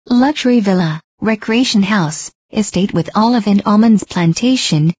Luxury villa, recreation house, estate with olive and almonds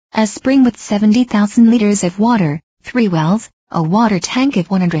plantation, a spring with 70,000 liters of water, 3 wells, a water tank of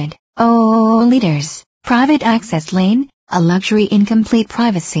 100 liters, private access lane, a luxury in complete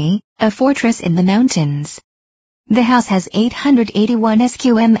privacy, a fortress in the mountains. The house has 881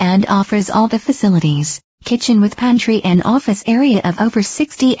 SQM and offers all the facilities, kitchen with pantry and office area of over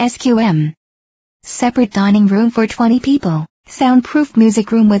 60 SQM. Separate dining room for 20 people, soundproof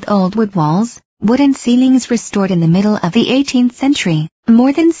music room with old wood walls, wooden ceilings restored in the middle of the 18th century,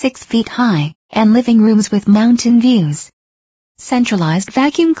 more than 6 feet high, and living rooms with mountain views. Centralized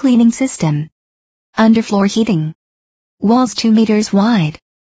vacuum cleaning system. Underfloor heating. Walls 2 meters wide.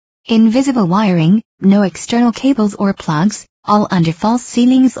 Invisible wiring, no external cables or plugs, all under false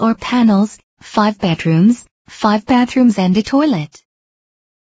ceilings or panels, 5 bedrooms, 5 bathrooms and a toilet.